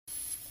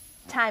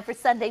time for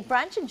Sunday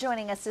Brunch, and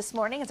joining us this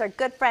morning is our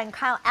good friend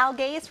Kyle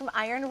Algaze from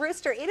Iron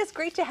Rooster. It is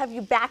great to have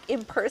you back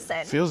in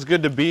person. Feels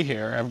good to be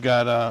here. I've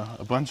got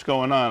a bunch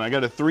going on. I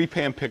got a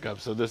 3-pan pickup,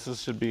 so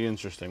this should be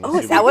interesting. Oh,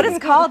 is that what it's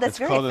called? That's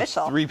very official. It's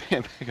called a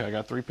 3-pan pickup. I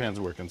got 3 pans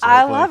working. So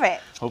I love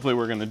it. Hopefully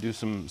we're going to do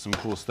some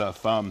cool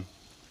stuff.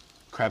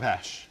 Crab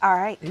hash. All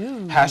right.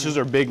 Ooh. Hashes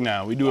are big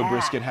now. We do a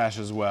brisket hash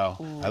as well.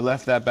 Ooh. I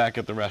left that back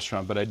at the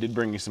restaurant, but I did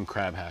bring you some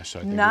crab hash, so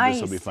I think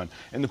this will be fun.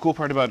 And the cool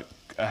part about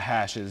a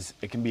hash is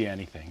it can be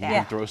anything. You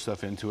can throw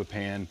stuff into a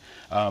pan.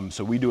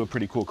 So we do a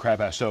pretty cool crab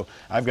hash. So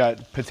I've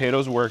got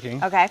potatoes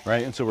working. Okay.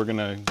 Right, and so we're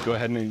gonna go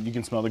ahead and you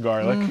can smell the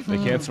garlic. They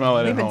can't smell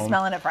it at home. We've been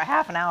smelling it for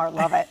half an hour.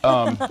 Love it.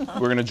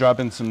 We're gonna drop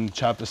in some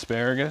chopped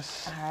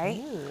asparagus. All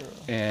right.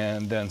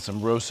 And then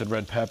some roasted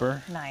red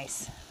pepper.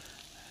 Nice.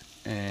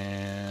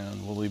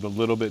 And we'll leave a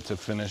little bit to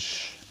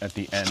finish at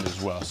the end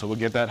as well. So we'll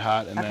get that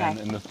hot, and then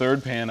in the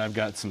 3rd pan I've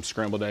got some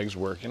scrambled eggs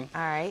working.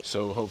 All right.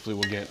 So hopefully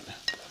we'll get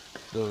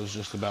those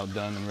just about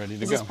done and ready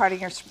to go. Is this part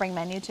of your spring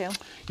menu too?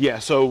 Yeah,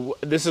 so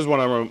this is one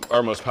of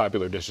our most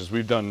popular dishes.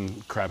 We've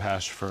done crab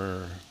hash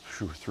for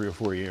 3 or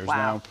 4 years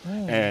now,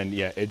 and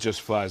yeah, it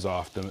just flies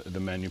off the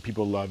menu.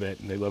 People love it,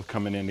 and they love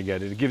coming in to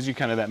get it. It gives you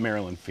kind of that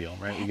Maryland feel,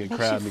 right? You get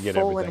crab, you get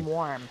everything. Full and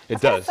warm. It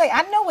does.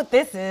 I know what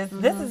this is.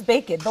 This is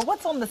bacon, but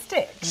what's on the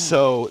stick?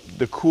 So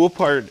the cool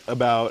part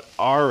about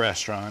our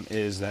restaurant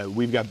is that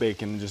we've got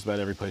bacon in just about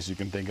every place you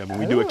can think of, and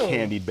we do a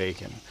candied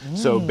bacon.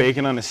 So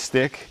bacon on a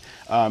stick.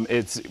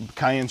 It's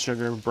cayenne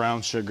sugar,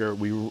 brown sugar.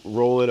 We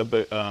roll it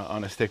up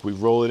on a stick. We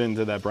roll it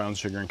into that brown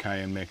sugar and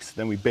cayenne mix.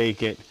 Then we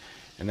bake it,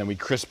 and then we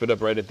crisp it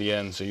up right at the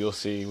end. So you'll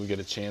see we get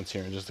a chance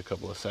here in just a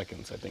couple of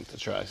seconds, I think, to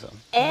try some.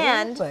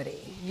 And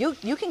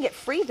you can get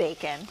free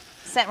bacon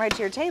sent right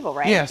to your table,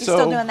 right? Yeah, you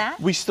still doing that?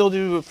 We still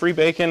do free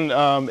bacon.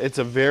 It's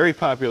a very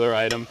popular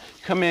item.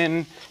 Come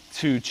in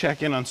to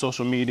check in on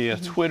social media,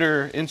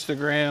 Twitter,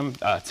 Instagram,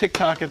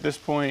 TikTok at this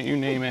point, you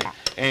name it,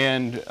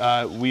 and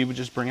we would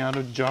just bring out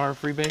a jar of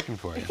free bacon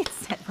for you. It's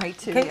sent right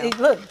to you.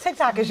 Look,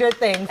 TikTok is your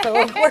thing, so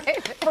of course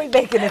free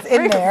bacon is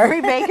in there.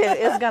 Free bacon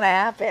is going to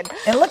happen.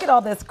 And look at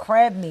all this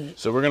crab meat.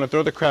 So we're going to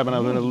throw the crab in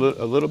a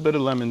little bit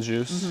of lemon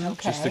juice,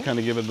 just to kind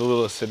of give it a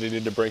little acidity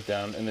to break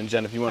down. And then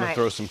Jen, if you want to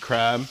throw some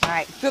crab. All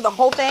right, through the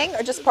whole thing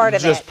or just part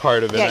of it? Just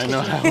part of it. I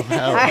know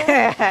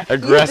how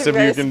aggressive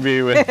you can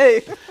be with.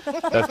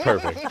 That's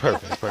perfect.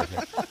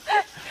 Perfect.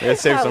 It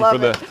saves some for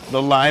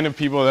the line of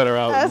people that are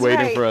out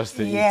waiting for us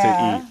to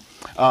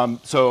eat.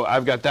 So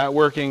I've got that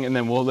working, and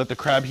then we'll let the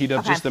crab heat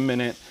up just a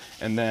minute,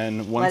 and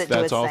then once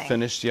that's all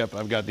finished,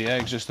 I've got the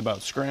eggs just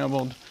about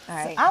scrambled. All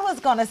right. So I was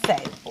going to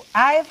say,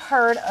 I've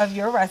heard of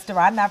your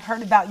restaurant, and I've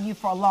heard about you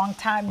for a long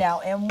time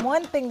now, and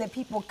one thing that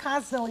people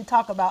constantly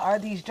talk about are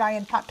these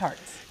giant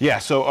Pop-Tarts. Yeah,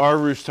 so our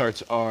Roost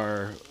Tarts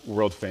are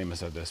world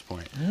famous at this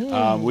point.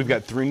 We've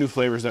got 3 new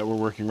flavors that we're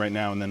working right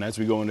now, and then as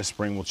we go into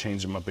spring, we'll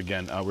change them up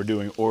again. We're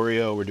doing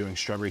Oreo, we're doing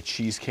strawberry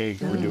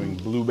cheesecake, we're doing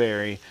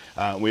blueberry.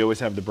 We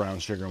always have the brown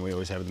sugar, and we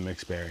always have the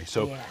mixed berry.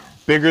 So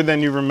bigger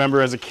than you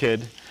remember as a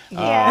kid.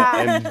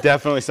 And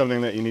definitely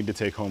something that you need to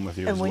take home with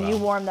you as well. And when you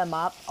warm them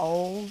up,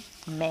 oh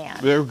man.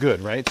 They're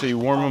good, right? So you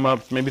warm them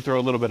up, maybe throw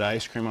a little bit of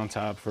ice cream on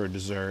top for a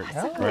dessert,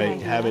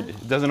 right? Have it.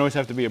 It doesn't always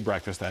have to be a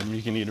breakfast item.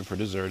 You can eat it for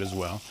dessert as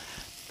well.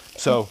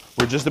 So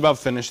we're just about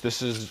finished.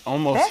 This is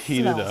almost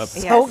heated up.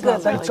 So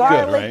good. The it's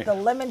garlic, good, right? the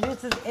lemon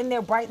juice is in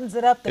there, brightens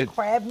it up. The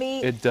crab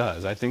meat. It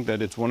does. I think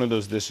that it's one of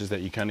those dishes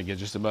that you kind of get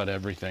just about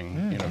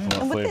everything, you know, from a flavor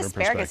perspective. And with the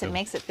asparagus, it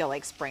makes it feel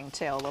like spring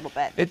too, a little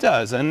bit. It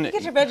does, and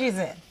get your veggies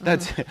in.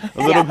 That's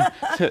a little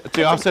bit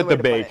to offset the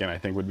bacon. I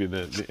think would be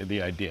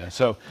the idea.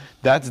 So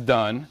that's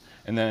done,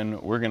 and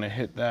then we're gonna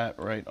hit that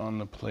right on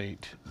the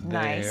plate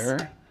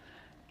there.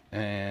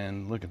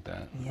 And look at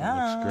that.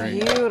 Yeah. Looks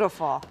great.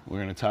 Beautiful. We're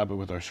going to top it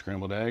with our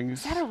scrambled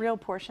eggs. Is that a real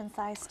portion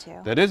size too?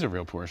 That is a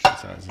real portion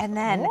size. And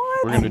then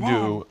we're going to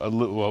do a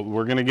little, well,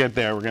 we're going to get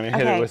there. We're going to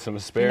hit it with some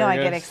asparagus. You know I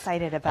get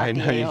excited about the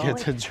aioli. I know you get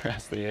to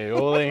dress the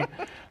aioli.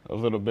 A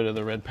little bit of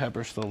the red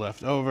pepper still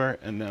left over,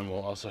 and then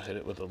we'll also hit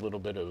it with a little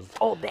bit of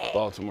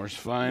Baltimore's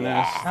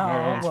finest.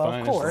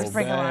 Of course.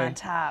 Sprinkle on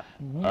top.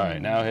 All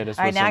right, now hit us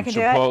with some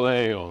chipotle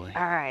aioli.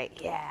 All right,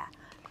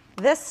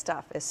 this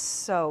stuff is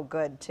so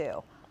good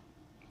too.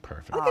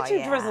 Perfect. Look at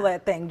you drizzle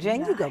that thing,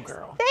 Jen. You go,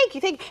 girl. Thank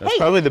you. That's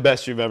probably the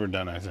best you've ever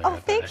done, I think. Oh,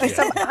 thank you.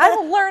 So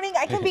I'm learning.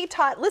 I can be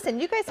taught. Listen,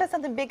 you guys have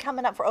something big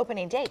coming up for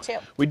opening day, too.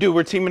 We do.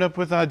 We're teaming up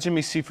with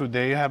Jimmy's Seafood.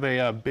 They have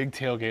a big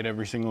tailgate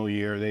every single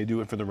year. They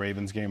do it for the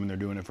Ravens game, and they're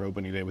doing it for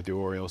opening day with the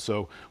Orioles.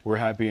 So we're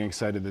happy and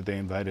excited that they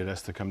invited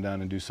us to come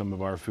down and do some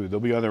of our food.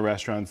 There'll be other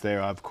restaurants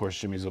there. Of course,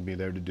 Jimmy's will be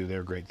there to do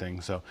their great thing.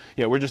 So,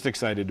 yeah, we're just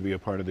excited to be a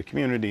part of the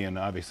community, and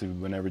obviously,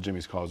 whenever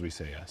Jimmy's calls, we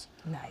say yes.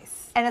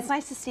 Nice. And it's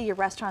nice to see your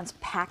restaurants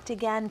packed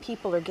again.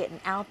 people are getting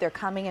out there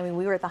coming. I mean,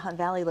 we were at the Hunt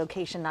Valley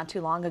location not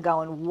too long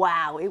ago, and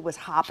wow, it was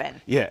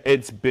hopping. Yeah,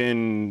 it's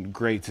been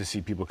great to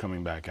see people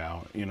coming back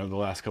out. You know, the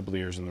last couple of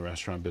years in the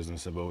restaurant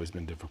business have always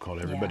been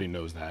difficult. Everybody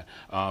knows that.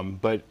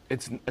 But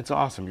it's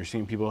awesome. You're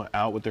seeing people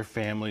out with their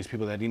families,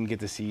 people that didn't get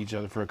to see each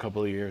other for a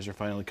couple of years are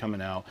finally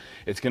coming out.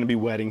 It's going to be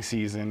wedding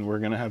season. We're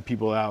going to have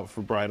people out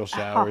for bridal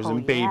showers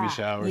and baby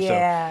showers.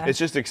 So it's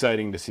just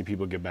exciting to see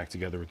people get back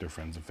together with their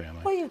friends and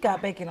family. Well, you've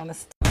got bacon on the